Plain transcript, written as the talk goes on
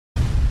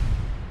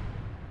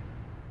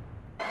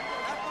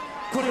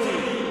これより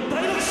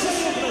第6試合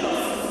を行います。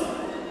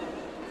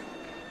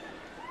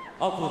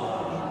青コーナ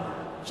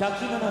ー173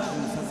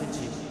センチ、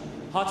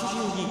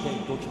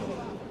82.5キロ。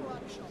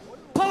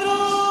パウロ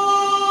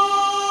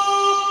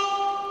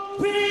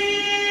フィリ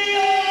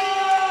オ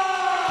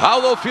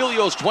Paulão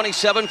Filho's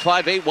 27,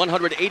 5'8",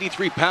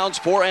 183 pounds,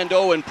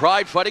 4-0 in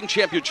Pride Fighting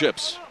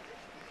Championships.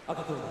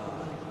 赤コーナ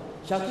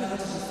ー180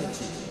セン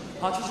チ、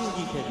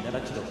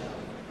82.7キロ。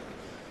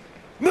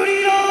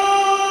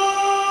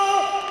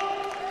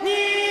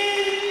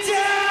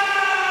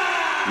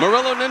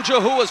Murilo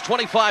Ninja, who was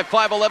 25,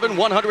 5'11",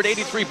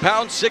 183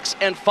 pounds,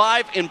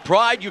 6'5" in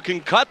Pride. You can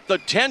cut the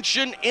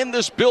tension in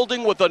this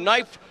building with a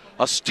knife,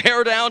 a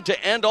stare down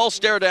to end all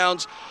stare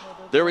downs.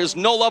 There is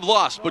no love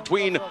lost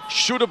between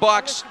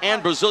Shoot-A-Box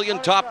and Brazilian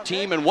top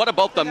team. And what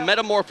about the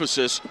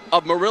metamorphosis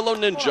of Murilo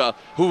Ninja,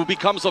 who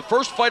becomes the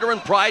first fighter in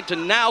Pride to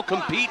now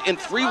compete in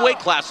 3 weight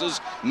classes,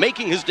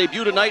 making his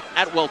debut tonight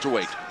at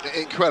welterweight.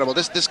 Incredible.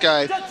 This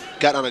guy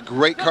got on a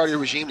great cardio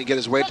regime to get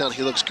his weight down.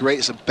 He looks great.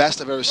 It's the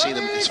best I've ever seen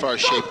him as far as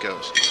shape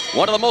goes.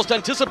 One of the most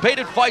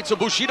anticipated fights of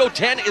Bushido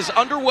 10 is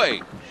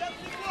underway.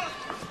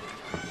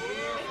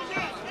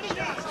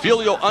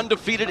 Filho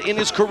undefeated in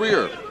his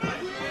career.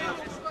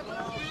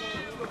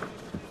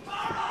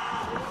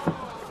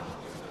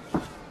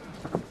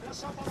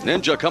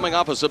 Ninja coming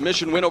off a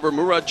submission win over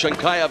Murad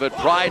Chankayev at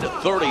Pride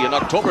 30 in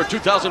October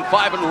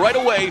 2005, and right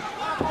away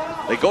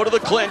they go to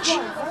the clinch.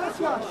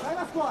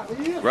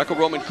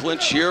 Greco-Roman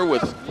clinch here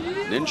with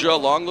Ninja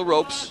along the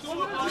ropes.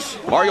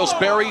 Mario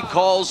Sperry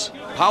calls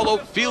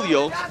Paulão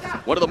Filho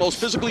one of the most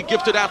physically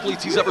gifted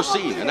athletes he's ever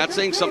seen, and that's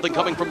saying something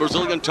coming from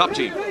Brazilian top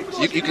team.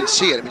 You can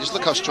see it. I mean, just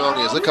look how strong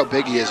he is. Look how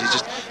big he is.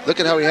 Look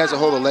at how he has a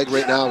hold of the leg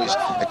right now. He's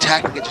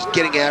attacking it, just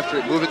getting after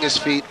it, moving his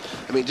feet.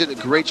 I mean, he did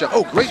a great job.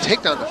 Oh, great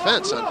takedown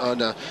defense on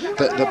the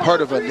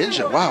part of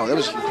Ninja. Wow, that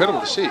was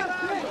incredible to see.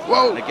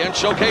 Whoa! And again,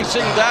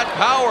 showcasing that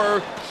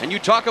power. And you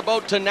talk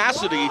about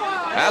tenacity.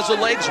 As the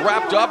legs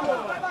wrapped up,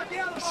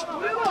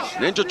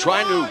 Ninja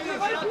trying to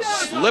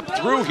slip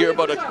through here,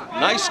 but a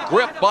nice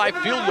grip by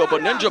Filho,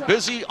 but Ninja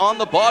busy on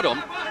the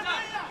bottom.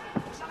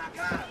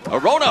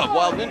 Arona,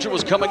 while Ninja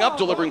was coming up,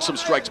 delivering some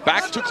strikes.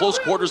 Back to close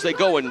quarters they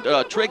go, and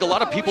Trig, a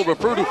lot of people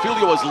refer to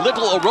Filho as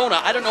Little Arona.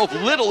 I don't know if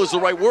little is the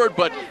right word,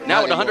 but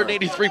now at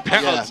 183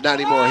 pounds. Yeah, not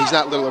anymore. He's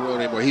not Little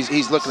Arona anymore.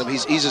 He's looking at him.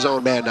 He's his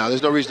own man now.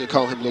 There's no reason to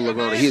call him Little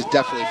Arona. He is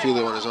definitely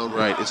Filho on his own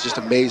right. It's just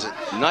amazing.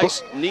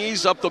 Nice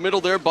knees up the middle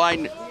there by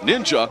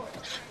Ninja.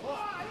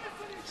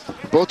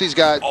 Both these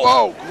guys,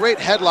 whoa, great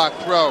headlock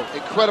throw.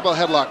 Incredible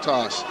headlock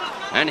toss.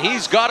 And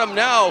he's got him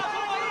now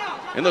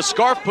in the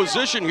scarf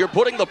position here,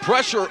 putting the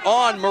pressure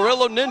on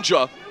Murilo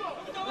Ninja.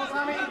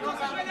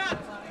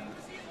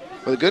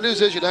 Well, the good news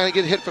is you're not going to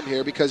get hit from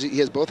here because he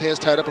has both hands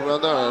tied up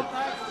around the arm.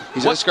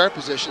 He's in a scarf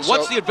position.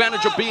 What's the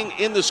advantage of being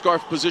in the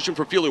scarf position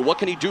for Filho? What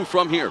can he do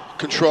from here?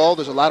 Control.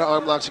 There's a lot of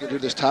arm locks he can do.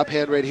 This top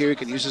hand right here. He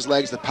can use his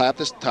legs to tie up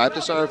this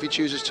arm if he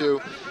chooses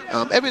to.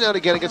 Every now and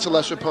again against a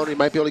lesser opponent, he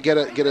might be able to get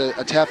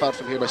a tap out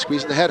from here by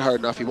squeezing the head hard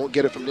enough. He won't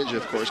get it from Ninja,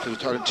 of course, because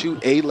we're talking 2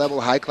 A-level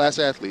high-class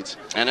athletes.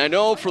 And I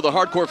know for the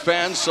hardcore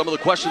fans, some of the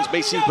questions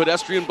may seem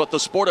pedestrian, but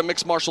the sport of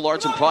mixed martial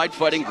arts and pride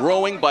fighting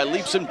growing by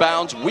leaps and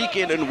bounds week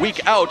in and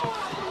week out.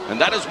 And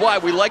that is why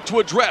we like to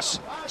address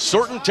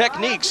certain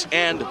techniques,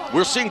 and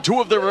we're seeing 2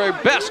 of the very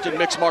best in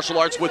mixed martial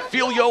arts with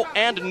Filho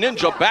and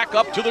Ninja back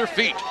up to their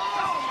feet.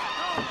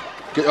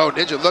 Oh,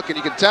 Ninja looking,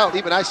 you can tell,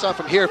 even I saw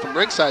from here, from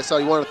ringside, saw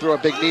he wanted to throw a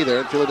big knee there,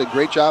 and Filho did a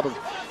great job of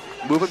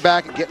moving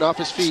back and getting off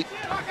his feet.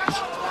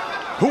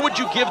 Who would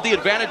you give the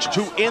advantage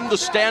to in the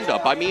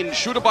stand-up? I mean,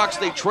 Shoot-A-Box,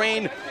 they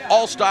train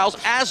all styles,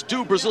 as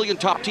do Brazilian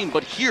top team,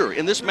 but here,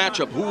 in this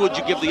matchup, who would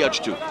you give the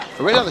edge to?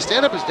 Right now, the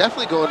stand-up is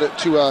definitely going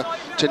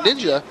to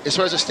Ninja as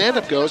far as the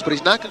stand-up goes, but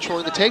he's not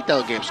controlling the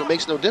takedown game, so it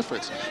makes no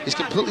difference. He's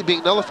completely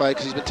being nullified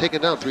because he's been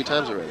taken down 3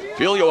 times already.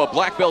 Filho, a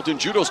black belt in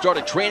judo,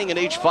 started training at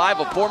age 5,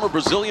 a former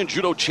Brazilian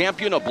judo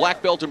champion, a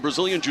black belt in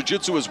Brazilian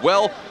jiu-jitsu as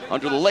well,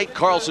 under the late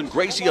Carlson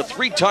Gracie, a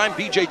 3-time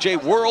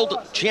BJJ world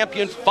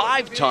champion,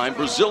 5-time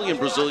Brazilian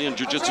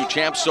jiu-jitsu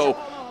champ. So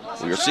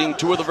we are seeing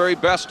 2 of the very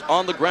best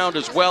on the ground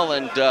as well,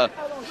 and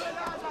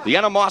the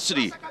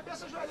animosity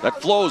that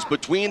flows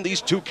between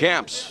these 2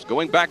 camps.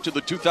 Going back to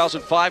the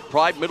 2005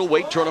 Pride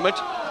middleweight tournament,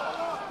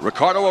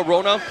 Ricardo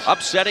Arona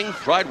upsetting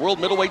Pride World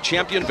middleweight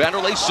champion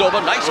Vanderlei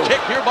Silva. Nice kick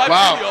here by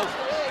Filho.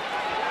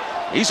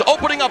 He's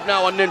opening up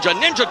now on Ninja.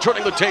 Ninja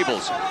turning the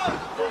tables.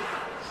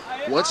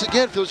 Once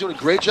again, Phil's doing a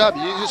great job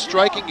using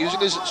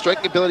his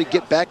striking ability to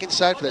get back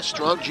inside for that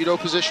strong judo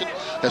position,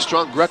 that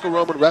strong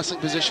Greco-Roman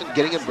wrestling position,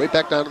 getting him right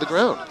back down to the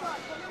ground.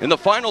 In the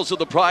finals of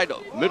the Pride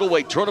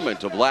middleweight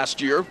tournament of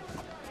last year,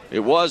 it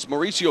was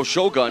Mauricio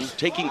Shogun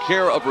taking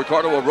care of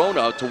Ricardo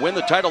Arona to win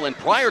the title. And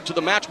prior to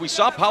the match, we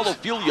saw Paulão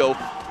Filho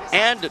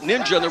and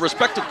Ninja in their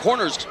respective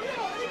corners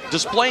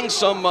displaying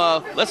some,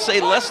 let's say,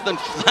 less than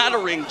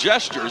flattering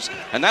gestures.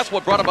 And that's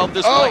what brought about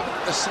this fight.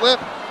 A slip.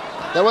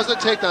 That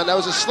wasn't a takedown. That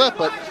was a slip.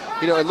 But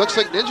you know, it looks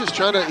like Ninja's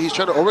trying to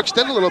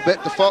overextend a little bit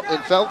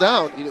and fell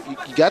down. You know,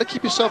 you got to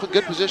keep yourself in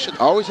good position.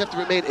 Always have to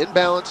remain in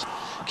balance.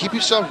 Keep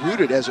yourself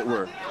rooted, as it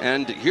were.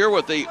 And here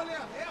with the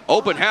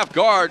Open half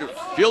guard.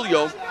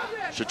 Filho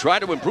should try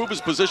to improve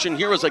his position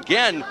here as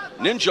again,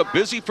 Ninja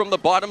busy from the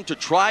bottom to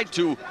try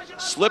to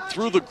slip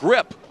through the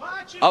grip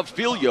of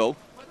Filho.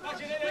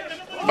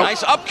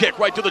 Nice up kick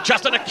right to the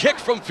chest and a kick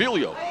from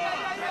Filho.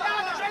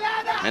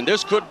 And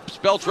this could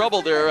spell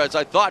trouble there, as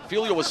I thought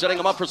Filho was setting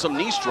him up for some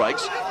knee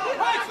strikes.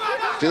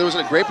 Filho was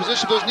in a great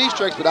position for those knee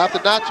strikes, but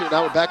opted not to.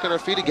 Now we're back on our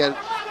feet again.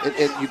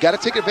 And you got to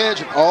take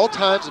advantage of all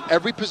times of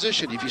every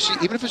position. If you see,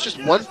 even if it's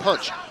just one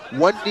punch,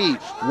 one knee,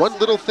 one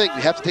little thing,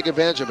 you have to take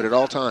advantage of it at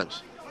all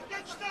times.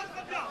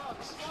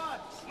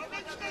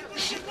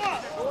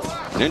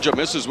 Ninja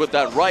misses with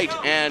that right,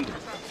 and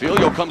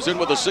Filho comes in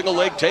with a single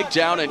leg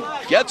takedown and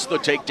gets the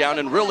takedown,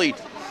 and really,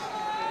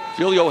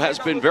 Filho has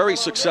been very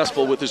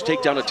successful with his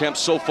takedown attempts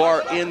so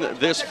far in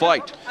this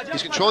fight.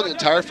 He's controlling the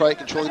entire fight,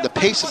 controlling the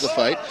pace of the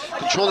fight,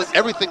 controlling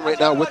everything right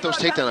now with those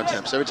takedown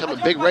attempts. Every time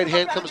a big right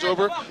hand comes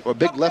over or a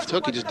big left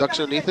hook, he just ducks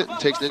underneath it and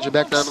takes Ninja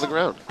back down to the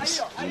ground.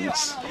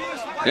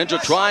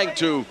 Ninja trying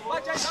to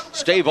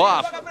stave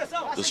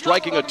off the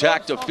striking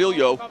attack to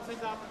Filho.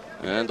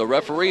 And the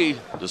referee,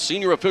 the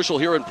senior official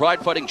here in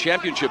Pride Fighting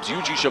Championships,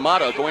 Yuji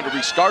Shimada, going to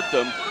restart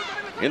them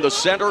in the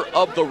center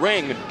of the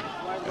ring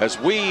as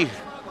we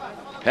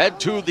head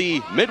to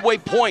the midway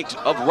point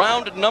of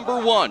round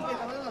number 1.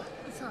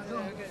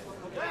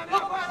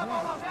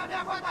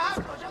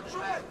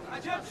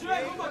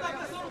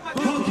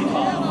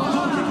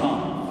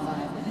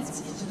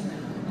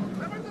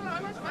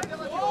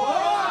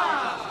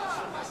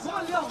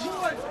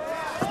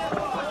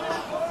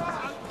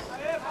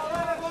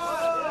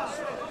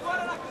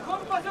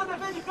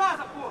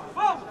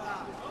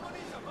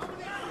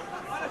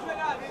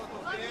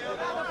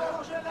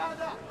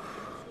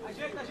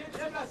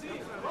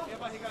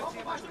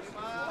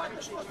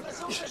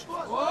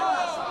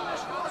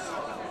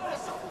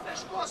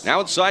 Now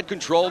inside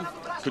control,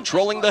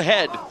 controlling the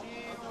head.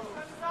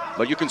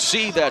 But you can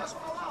see that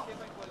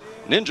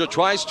Ninja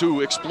tries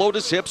to explode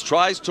his hips,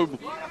 tries to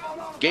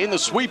gain the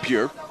sweep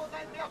here.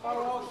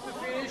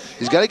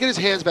 He's got to get his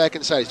hands back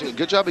inside. He's doing a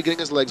good job of getting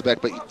his legs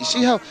back, but you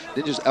see how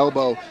Ninja's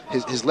elbow,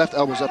 his left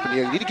elbow's up in the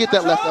air. You need to get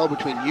that left elbow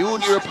between you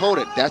and your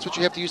opponent. That's what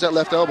you have to use that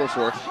left elbow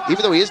for.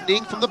 Even though he is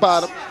kneeing from the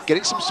bottom,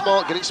 getting some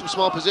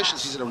small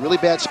positions, he's in a really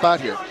bad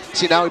spot here.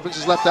 See, now he brings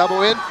his left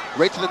elbow in,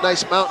 right to the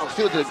nice mount. Oh,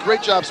 Filho did a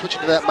great job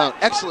switching to that mount.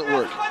 Excellent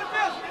work.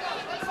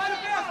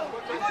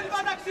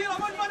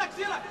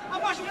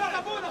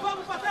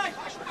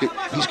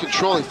 He's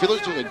controlling.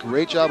 Filho's doing a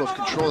great job of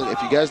controlling.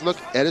 If you guys look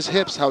at his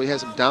hips, how he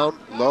has them down,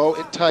 low,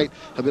 and tight,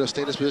 he'll be able to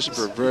stay in this position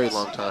for a very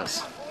long time.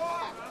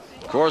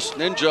 Of course,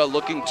 Ninja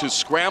looking to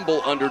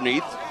scramble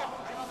underneath,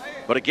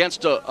 but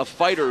against a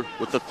fighter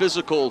with the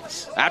physical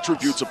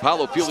attributes of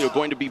Paulão Filho,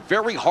 going to be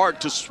very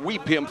hard to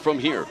sweep him from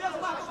here.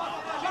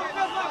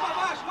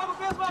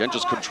 Again,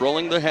 just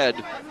controlling the head.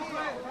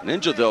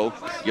 Ninja, though,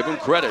 give him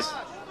credit,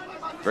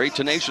 very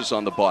tenacious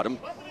on the bottom,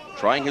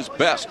 trying his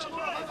best.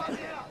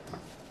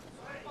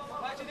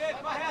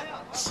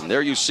 And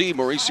there you see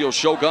Mauricio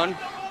Shogun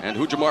and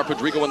Hujimar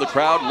Pedrigo in the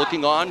crowd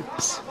looking on.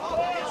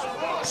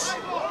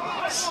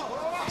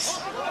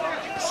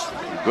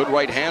 Good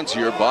right hands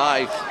here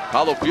by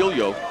Paulão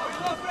Filho.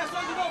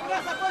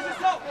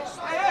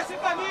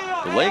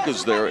 The leg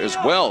is there as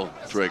well,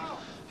 Trig.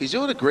 He's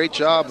doing a great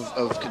job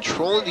of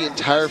controlling the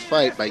entire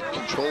fight by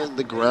controlling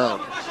the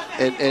ground.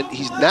 And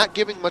he's not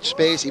giving much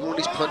space. Even when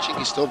he's punching,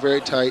 he's still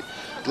very tight.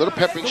 Little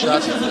peppering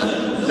shots.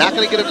 Not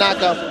going to get a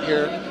knockout from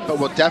here, but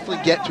will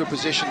definitely get to a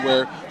position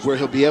where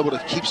he'll be able to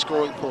keep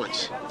scoring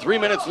points. 3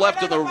 minutes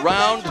left in the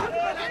round.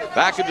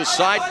 Back into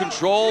side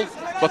control.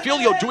 But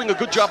Filho doing a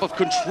good job of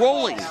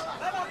controlling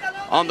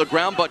on the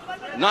ground, but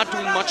not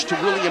doing much to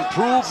really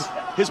improve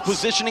his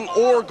positioning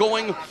or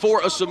going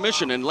for a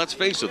submission. And let's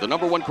face it, the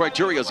 #1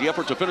 criteria is the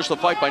effort to finish the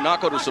fight by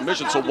knockout or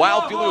submission. So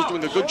while Filho is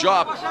doing a good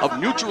job of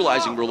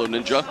neutralizing Murilo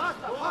Ninja,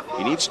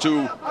 he needs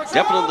to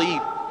definitely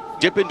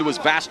dip into his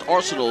vast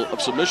arsenal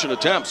of submission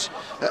attempts.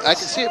 I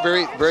can see it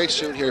very, very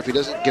soon here if he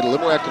doesn't get a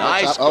little more active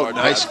on top. Oh,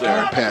 nice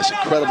guard pass,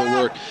 incredible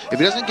work. If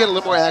he doesn't get a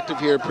little more active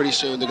here pretty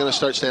soon, they're going to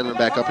start standing him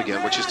back up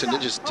again, which is to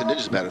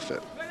Ninja's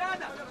benefit.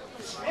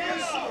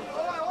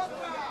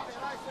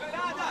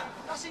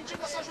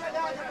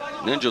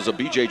 Ninja's a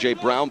BJJ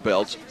brown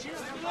belt.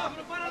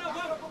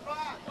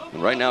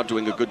 And right now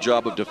doing a good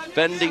job of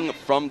defending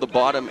from the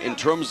bottom in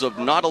terms of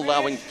not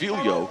allowing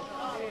Filho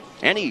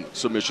any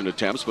submission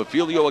attempts, but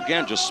Filho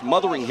again just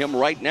smothering him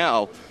right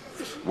now,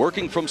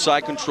 working from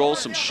side control,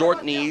 some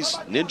short knees,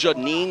 Ninja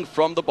kneeing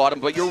from the bottom.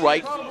 But you're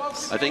right,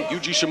 I think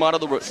Yuji Shimada,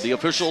 the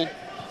official,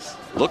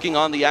 looking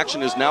on the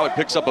action is now it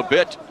picks up a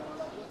bit.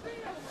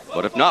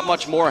 But if not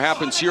much more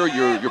happens here,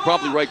 you're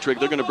probably right, Trig,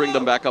 they're going to bring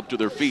them back up to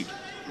their feet.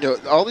 You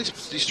know, all these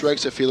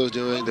strikes that Filho's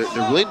doing, they're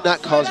really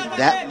not causing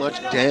that much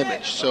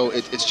damage. So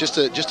it's just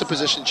a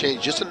position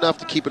change, just enough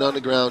to keep it on the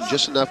ground,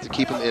 just enough to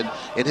keep him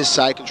in his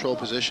side control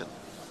position.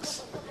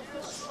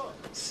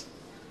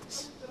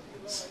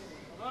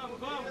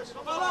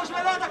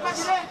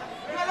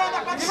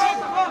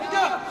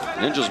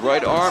 Ninja's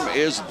right arm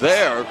is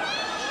there.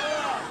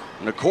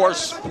 And of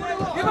course,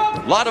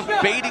 a lot of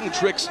baiting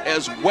tricks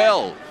as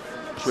well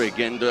Trig,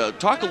 and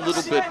talk a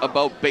little bit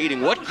about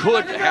baiting. What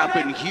could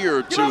happen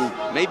here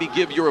to maybe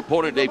give your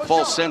opponent a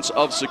false sense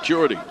of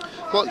security?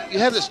 Well, you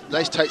have this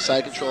nice tight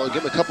side control. You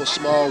give him a couple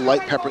small,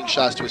 light peppering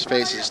shots to his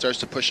face as he starts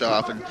to push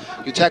off, and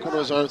you attack one of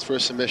his arms for a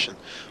submission.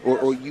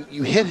 Or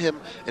you hit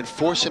him and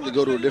force him to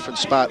go to a different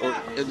spot. Or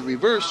in the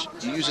reverse,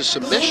 you use a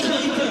submission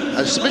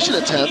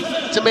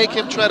attempt to make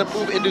him try to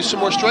move into some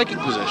more striking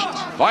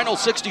positions. Final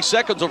 60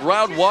 seconds of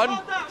round one.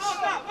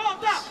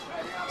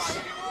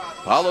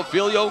 Paulão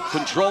Filho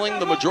controlling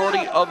the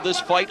majority of this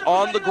fight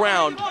on the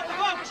ground.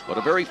 But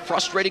a very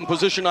frustrating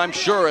position, I'm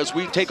sure, as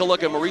we take a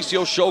look at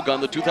Mauricio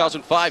Shogun, the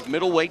 2005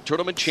 middleweight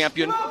tournament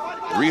champion,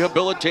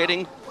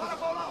 rehabilitating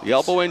the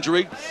elbow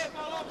injury.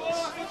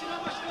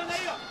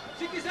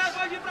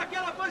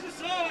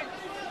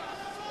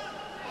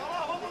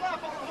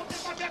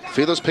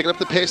 Filho's picking up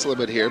the pace a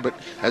little bit here, but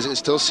as you can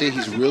still see,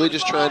 he's really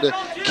just trying to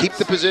keep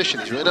the position.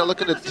 He's really not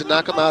looking to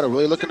knock him out or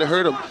really looking to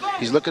hurt him.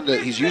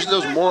 He's using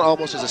those more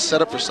almost as a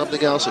setup for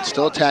something else. It's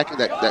still attacking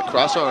that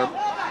cross arm.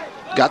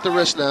 Got the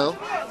wrist now.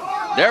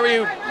 There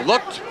he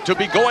looked to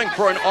be going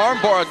for an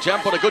armbar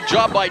attempt, but a good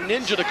job by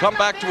Ninja to come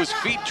back to his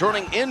feet,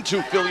 turning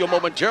into Filho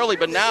momentarily.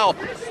 But now,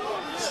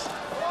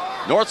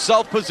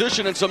 north-south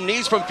position and some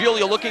knees from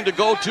Filho looking to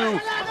go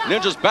to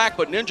Ninja's back,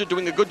 but Ninja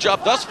doing a good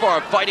job thus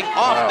far fighting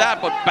off that,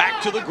 but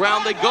back to the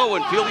ground they go,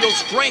 and Filho's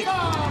strength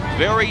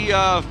very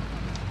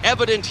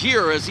evident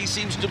here as he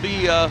seems to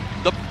be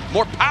the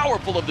more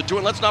powerful of the two.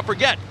 And let's not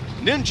forget,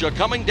 Ninja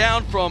coming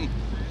down from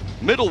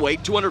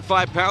middleweight,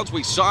 205 pounds.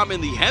 We saw him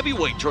in the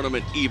heavyweight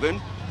tournament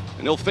even.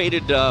 An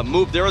ill-fated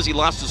move there as he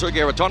lost to Sergey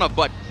Aratonov,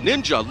 but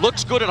Ninja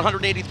looks good at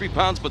 183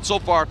 pounds, but so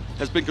far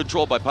has been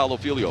controlled by Paulão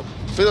Filho.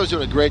 Filho's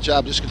doing a great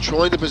job just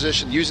controlling the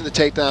position, using the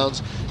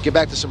takedowns. Get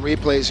back to some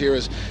replays here.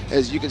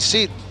 As you can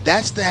see,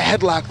 that's the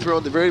headlock throw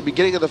in the very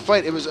beginning of the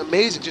fight. It was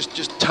amazing,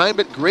 just timed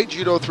it, great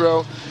judo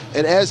throw.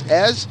 And as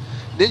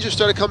Ninja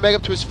started coming back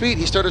up to his feet,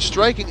 he started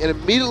striking, and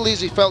immediately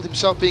as he felt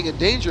himself being in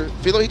danger,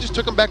 Filho, he just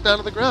took him back down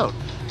to the ground.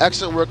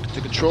 Excellent work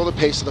to control the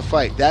pace of the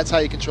fight. That's how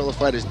you control the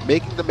fight, is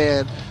making the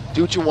man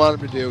do what you want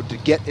him to do to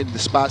get in the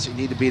spots you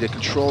need to be to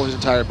control his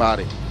entire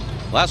body.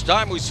 Last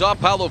time we saw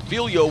Paulão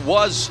Filho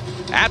was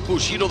at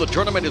Bushido, the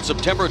tournament in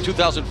September of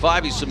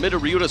 2005. He submitted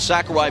Ryuta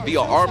Sakurai via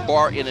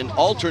armbar in an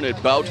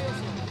alternate bout.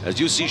 As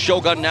you see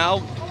Shogun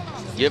now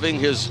giving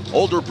his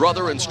older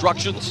brother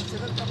instructions.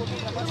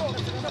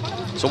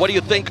 So what do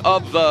you think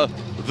of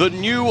the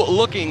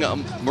new-looking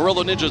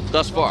Murilo Ninja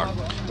thus far?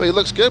 Well, he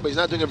looks good, but he's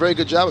not doing a very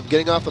good job of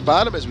getting off the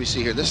bottom, as we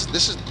see here. This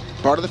is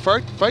part of the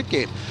fight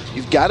game.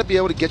 You've got to be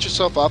able to get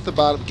yourself off the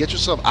bottom, get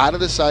yourself out of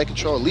the side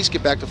control, at least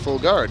get back to full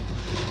guard.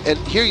 And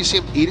here you see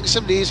him eating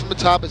some knees from the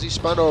top as he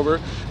spun over.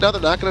 Now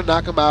they're not going to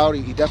knock him out.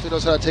 He definitely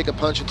knows how to take a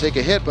punch and take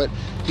a hit, but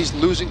he's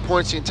losing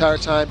points the entire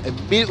time.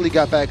 Immediately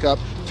got back up.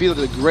 Filho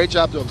did a great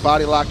job doing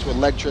body lock to a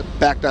leg trip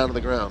back down to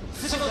the ground.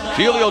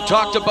 Filho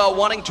talked about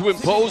wanting to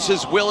impose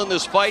his will in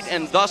this fight,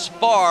 and thus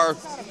far,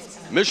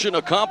 mission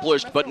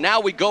accomplished. But now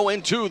we go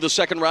into the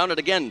second round, and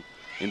again,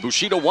 in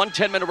Bushido, one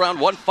 10-minute round,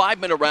 one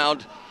 5-minute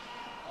round.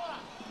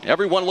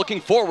 Everyone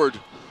looking forward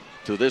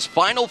to this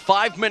final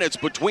 5 minutes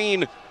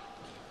between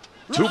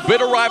two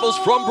bitter rivals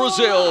from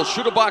Brazil,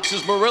 Shooter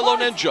Box's Murilo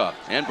Ninja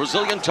and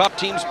Brazilian top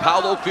team's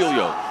Paulão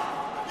Filho.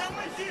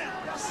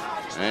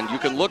 And you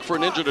can look for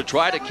Ninja to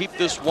try to keep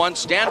this one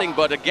standing,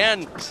 but again,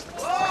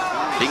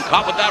 being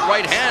caught with that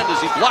right hand as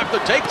he blocked the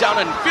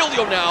takedown, and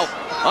Filho now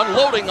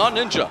unloading on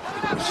Ninja.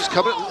 He's just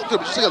coming,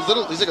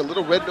 he's like a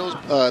little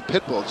red-nosed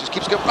pit bull. Just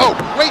keeps going. Oh,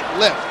 great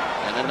lift.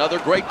 And another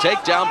great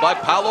takedown by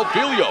Paulão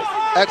Filho.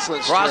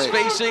 Excellent strength.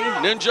 Cross-facing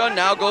Ninja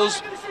now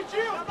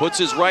puts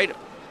his right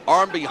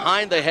arm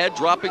behind the head,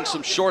 dropping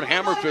some short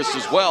hammer fists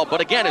as well.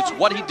 But again, it's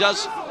what he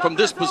does from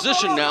this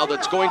position now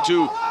that's going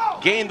to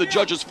gain the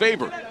judges'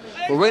 favor.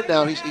 Well, right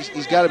now,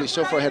 he's got to be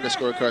so far ahead in the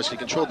scorecards. He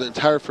controlled the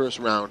entire first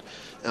round,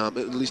 at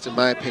least in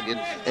my opinion,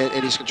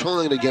 and he's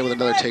controlling it again with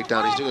another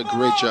takedown. He's doing a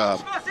great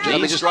job.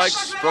 Knee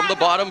strikes from the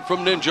bottom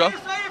from Ninja.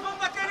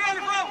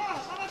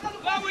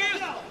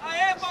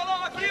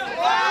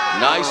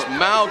 Nice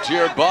mount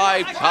here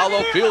by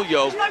Paulão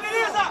Filho.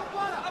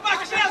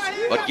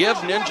 But give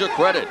Ninja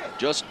credit,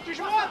 just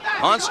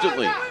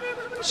constantly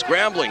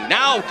scrambling.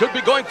 Now could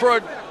be going for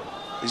a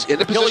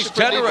Achilles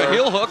tender, a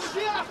heel hook.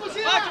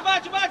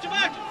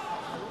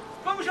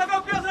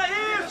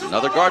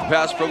 Another guard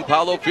pass from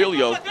Paulão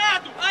Filho.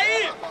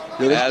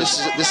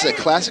 This is a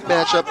classic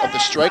matchup of the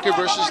striker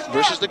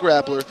versus the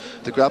grappler.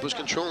 The grappler's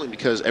controlling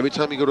because every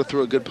time you go to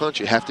throw a good punch,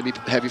 you have to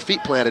have your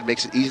feet planted.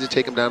 Makes it easy to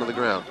take him down to the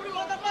ground.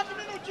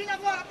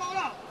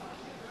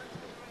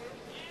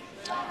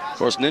 Of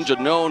course, Ninja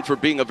known for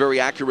being a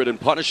very accurate and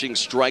punishing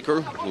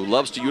striker who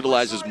loves to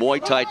utilize his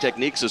Muay Thai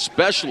techniques,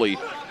 especially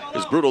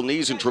his brutal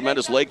knees and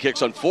tremendous leg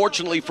kicks.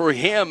 Unfortunately for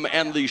him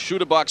and the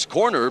Shooter Box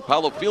corner,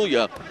 Paulão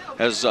Filho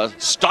has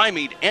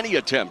stymied any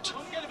attempt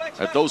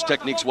at those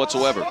techniques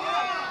whatsoever.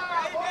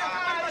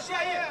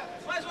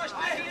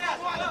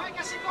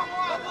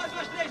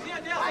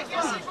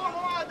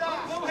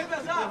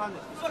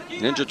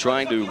 Ninja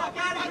trying to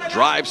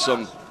drive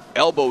some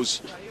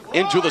elbows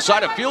into the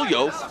side of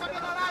Filho.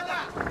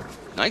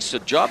 Nice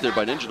job there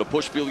by Ninja to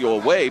push Filho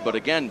away, but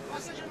again,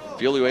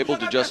 Filho able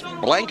to just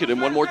blanket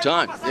him one more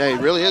time. Yeah, he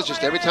really is.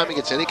 Just every time he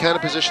gets any kind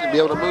of position to be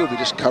able to move, he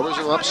just covers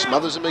him up,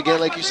 smothers him again,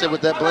 like you said,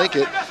 with that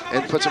blanket,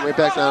 and puts him right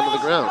back down to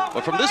the ground.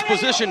 But from this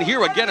position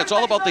here, again, it's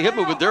all about the hip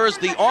movement. There is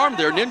the arm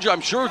there. Ninja,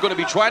 I'm sure, going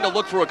to be trying to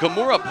look for a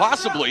Kimura,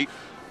 possibly.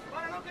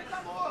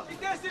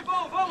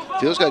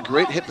 Filho's got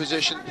great hip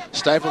position,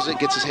 stifles it,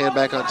 gets his hand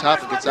back on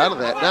top, and gets out of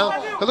that. Now,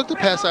 I look to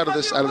pass out of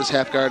this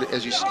half guard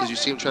as you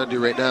see him trying to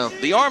do right now.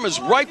 The arm is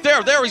right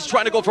there. There he's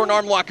trying to go for an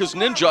arm lock as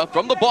Ninja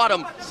from the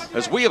bottom.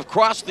 As we have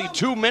crossed the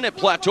 2-minute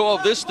plateau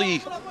of this,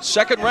 the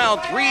second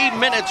round, 3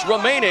 minutes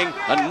remaining.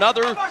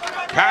 Another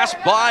pass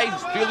by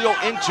Filho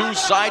into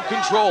side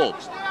control.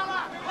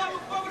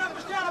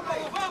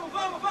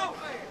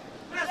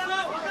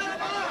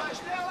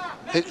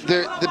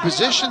 The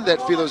position that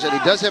Filho's in, he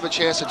does have a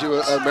chance to do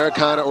a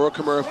Americana or a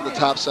Kimura from the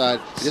top side.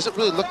 He doesn't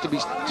really look to be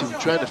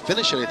trying to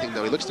finish anything,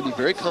 though. He looks to be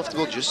very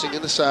comfortable just sitting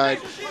in the side,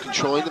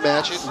 controlling the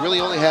match. It really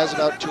only has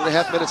about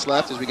 2.5 minutes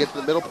left as we get to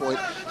the middle point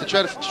to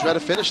try to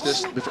finish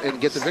this and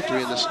get the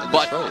victory in this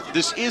fight. But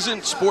this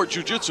isn't sport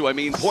jiu-jitsu. I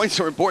mean, points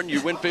are important.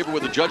 You win favor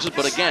with the judges,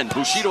 but again,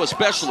 Bushido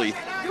especially,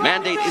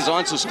 mandate is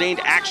on sustained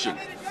action.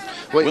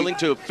 Willing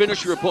to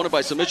finish your opponent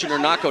by submission or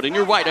knockout. And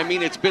you're right, I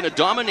mean, it's been a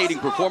dominating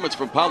performance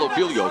from Paulão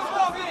Filho,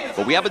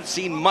 but we haven't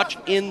seen much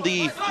in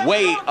the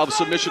way of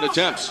submission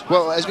attempts.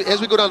 Well,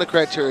 as we go down the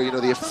criteria, you know,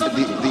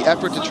 the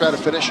effort to try to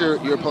finish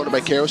your opponent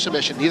by KO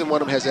submission, neither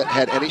one of them has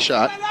had any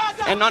shot.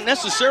 And not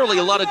necessarily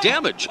a lot of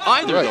damage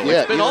either, right, though. Yeah,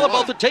 it's been all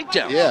about the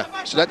takedown.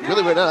 Yeah, so that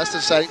really right now, that's the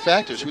deciding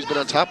factors. Who's been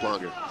on top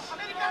longer.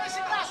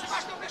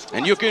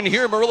 And you can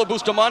hear Murilo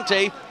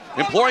Bustamante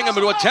imploring him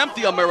to attempt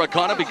the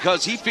Americana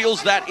because he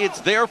feels that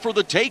it's there for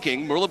the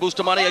taking. Murilo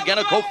Bustamante, again,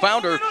 a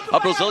co-founder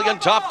of Brazilian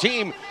Top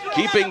Team,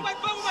 keeping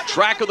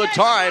track of the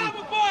time.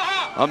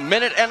 1.5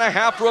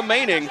 minutes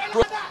remaining.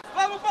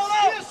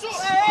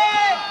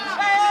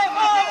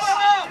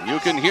 You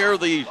can hear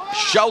the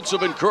shouts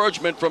of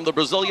encouragement from the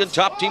Brazilian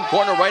Top Team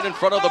corner right in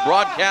front of the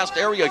broadcast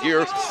area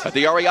here at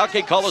the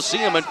Ariake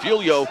Coliseum, and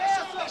Filho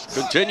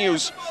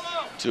continues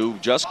to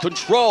just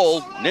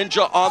control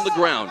Ninja on the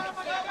ground.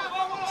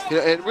 You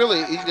know, and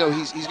really, you know,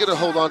 he's going to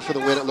hold on for the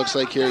win, it looks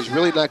like here. He's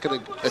really not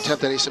going to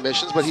attempt any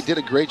submissions, but he did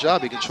a great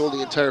job. He controlled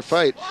the entire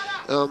fight.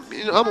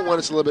 You know, I'm a one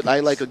that's a little bit,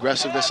 I like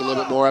aggressiveness a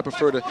little bit more. I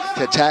prefer to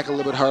attack a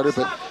little bit harder,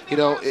 but, you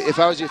know, if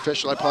I was the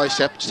official, I'd probably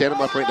stand him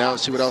up right now and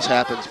see what else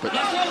happens. But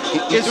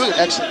he's doing an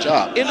excellent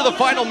job. Into the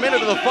final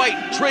minute of the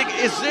fight, Trig,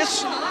 is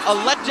this a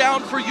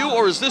letdown for you,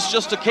 or is this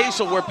just a case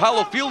of where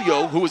Paulão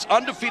Filho, who is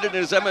undefeated in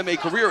his MMA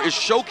career, is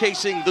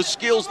showcasing the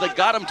skills that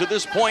got him to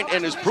this point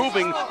and is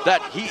proving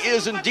that he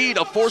is indeed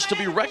a force to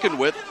be reckoned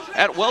with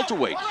at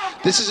welterweight?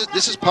 This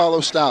is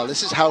Pauló's style.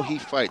 This is how he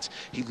fights.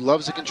 He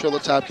loves to control the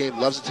top game,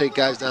 loves to take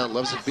guys down,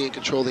 loves to be in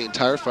control of the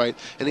entire fight,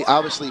 and he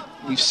obviously,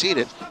 we've seen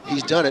it,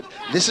 he's done it.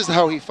 This is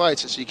how he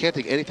fights, and so you can't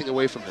take anything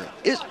away from him.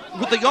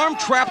 With the arm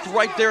trapped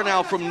right there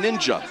now from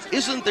Ninja,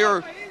 isn't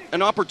there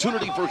an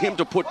opportunity for him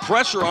to put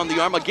pressure on the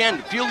arm? Again,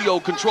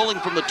 Filho controlling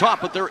from the top,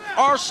 but there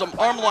are some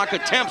arm lock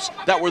attempts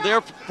that were there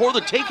for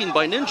the taking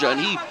by Ninja, and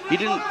he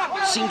didn't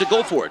seem to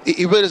go for it.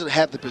 He really doesn't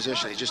have the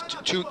position. He's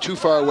just too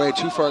far away,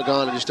 too far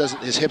gone, and just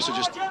doesn't. His hips are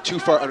just too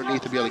far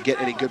underneath to be able to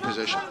get any good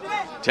position.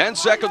 10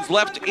 seconds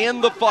left in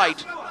the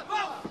fight,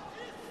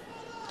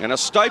 and a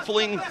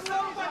stifling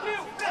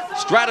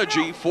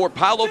strategy for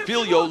Paulão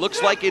Filho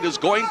looks like it is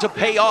going to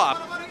pay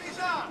off.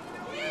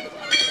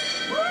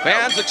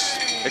 Fans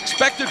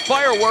expected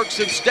fireworks.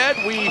 Instead,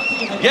 we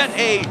get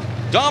a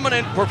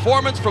dominant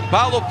performance from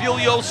Paulão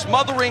Filho,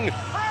 smothering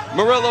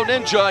Murilo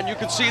Ninja, and you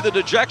can see the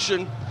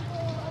dejection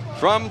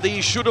from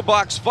the shooter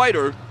box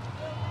fighter.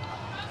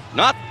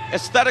 Not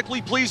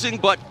aesthetically pleasing,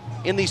 but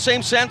in the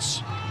same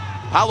sense,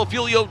 Paulão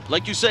Filho,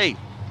 like you say,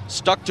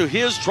 stuck to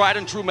his tried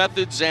and true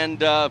methods,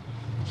 and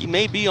he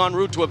may be en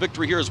route to a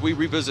victory here as we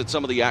revisit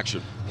some of the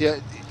action. Yeah,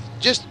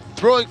 just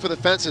throwing for the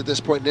fence at this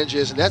point, Ninja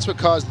is, and that's what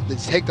caused the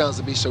takedowns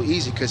to be so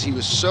easy, because he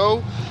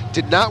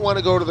did not want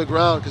to go to the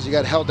ground because he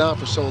got held down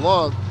for so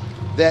long,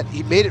 that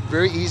he made it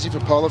very easy for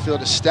Paulão Filho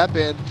to step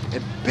in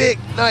and big,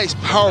 nice,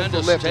 powerful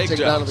lift and take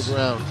it down to the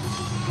ground.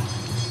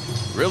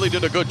 Really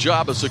did a good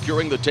job of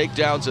securing the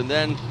takedowns, and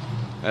then,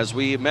 as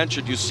we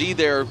mentioned, you see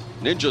there,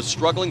 Ninja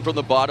struggling from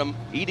the bottom,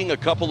 eating a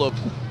couple of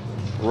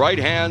right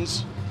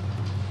hands.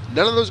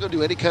 None of those are going to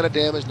do any kind of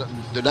damage.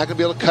 They're not going to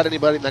be able to cut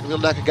anybody, not going to be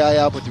able to knock a guy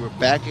out, but they were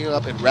backing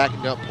up and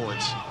racking up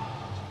points.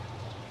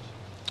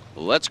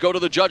 Let's go to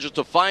the judges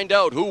to find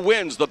out who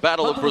wins the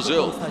Battle of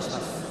Brazil.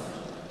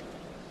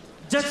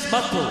 Judge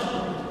battle,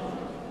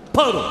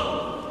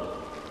 Paulão.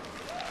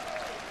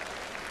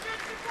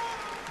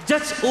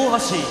 Judge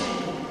Ohashi,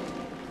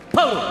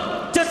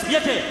 Paulão. Judge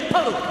Miyake,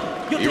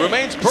 Paulão. He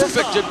remains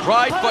perfect in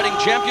Pride Fighting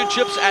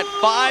Championships at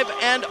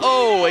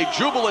 5-0. A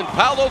jubilant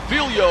Paulão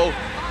Filho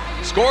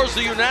scores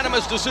the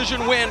unanimous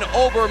decision win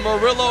over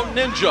Murilo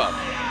Ninja.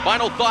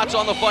 Final thoughts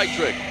on the fight,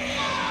 Trig?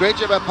 Great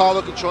job by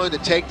Paulão controlling the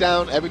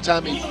takedown every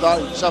time he thought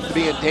himself to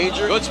be in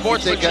danger. Good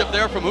sportsmanship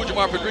there from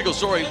Hujimar Rodrigo.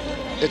 Sorry.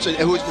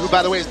 who,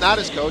 by the way, is not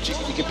his coach.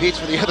 He competes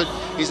for the other.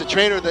 He's a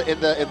trainer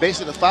and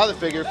basically the father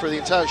figure for the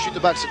entire Shoot the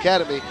Box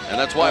Academy. And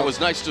that's why it was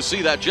nice to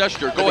see that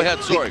gesture. Go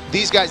ahead, sorry.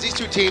 These guys, these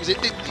two teams,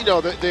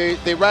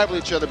 they rival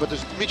each other, but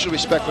there's mutual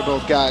respect for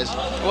both guys.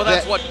 Well,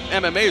 that's what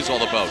MMA is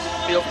all about.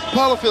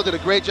 Paulão Filho did a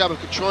great job of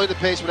controlling the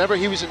pace. Whenever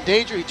he was in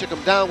danger, he took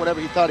him down. Whenever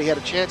he thought he had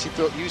a chance, he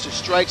used his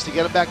strikes to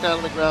get him back down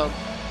on the ground.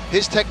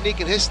 His technique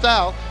and his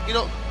style,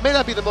 may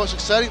not be the most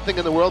exciting thing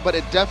in the world, but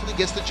it definitely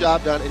gets the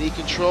job done, and he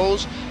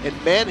controls and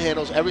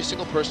manhandles every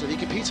single person that he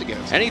competes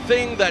against.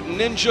 Anything that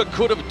Ninja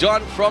could have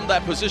done from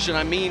that position,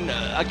 I mean,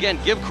 again,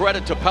 give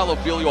credit to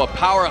Paulão Filho, a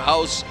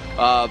powerhouse,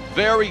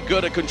 very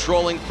good at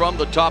controlling from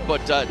the top,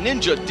 but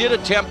Ninja did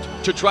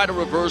attempt to try to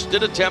reverse,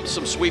 did attempt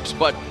some sweeps,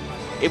 but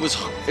it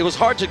was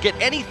hard to get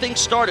anything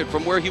started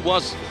from where he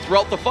was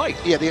throughout the fight.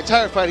 Yeah, the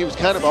entire fight he was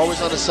kind of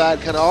always on the side,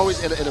 kind of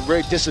always in a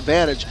very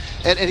disadvantage,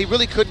 and he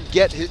really couldn't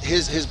get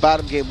his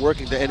bottom game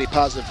working to any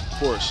positive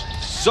force.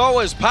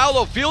 So is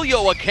Paulão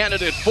Filho a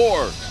candidate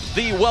for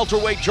the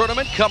welterweight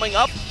tournament coming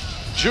up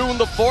June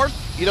the 4th?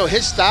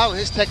 His style and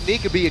his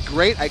technique could be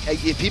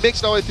if he makes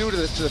it all the way through to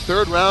the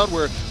third round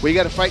where you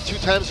got to fight 2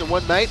 times in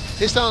one night,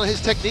 his style and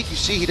his technique, you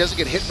see he doesn't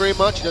get hit very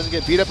much, he doesn't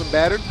get beat up and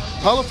battered.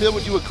 Paulão Filho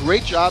would do a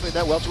great job in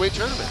that welterweight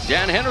tournament.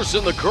 Dan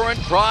Henderson, the current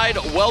Pride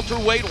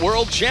welterweight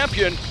world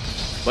champion,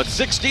 but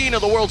 16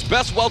 of the world's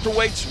best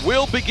welterweights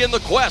will begin the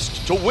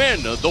quest to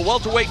win the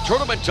welterweight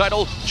tournament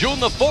title June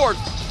the 4th.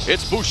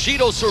 It's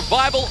Bushido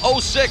Survival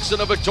 06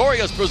 and a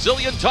victorious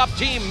Brazilian top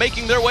team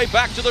making their way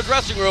back to the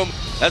dressing room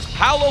as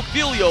Paulão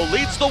Filho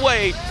leads the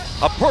way,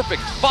 a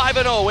perfect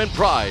 5-0 in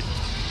Pride.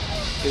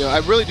 I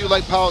really do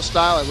like Paul's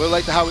style. I really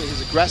like how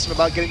he's aggressive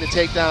about getting the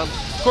takedown.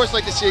 Of course, I'd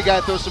like to see a guy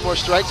throw some more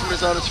strikes when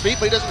he's on his feet,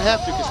 but he doesn't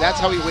have to because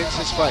that's how he wins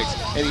his fights,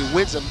 and he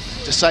wins them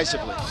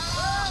decisively.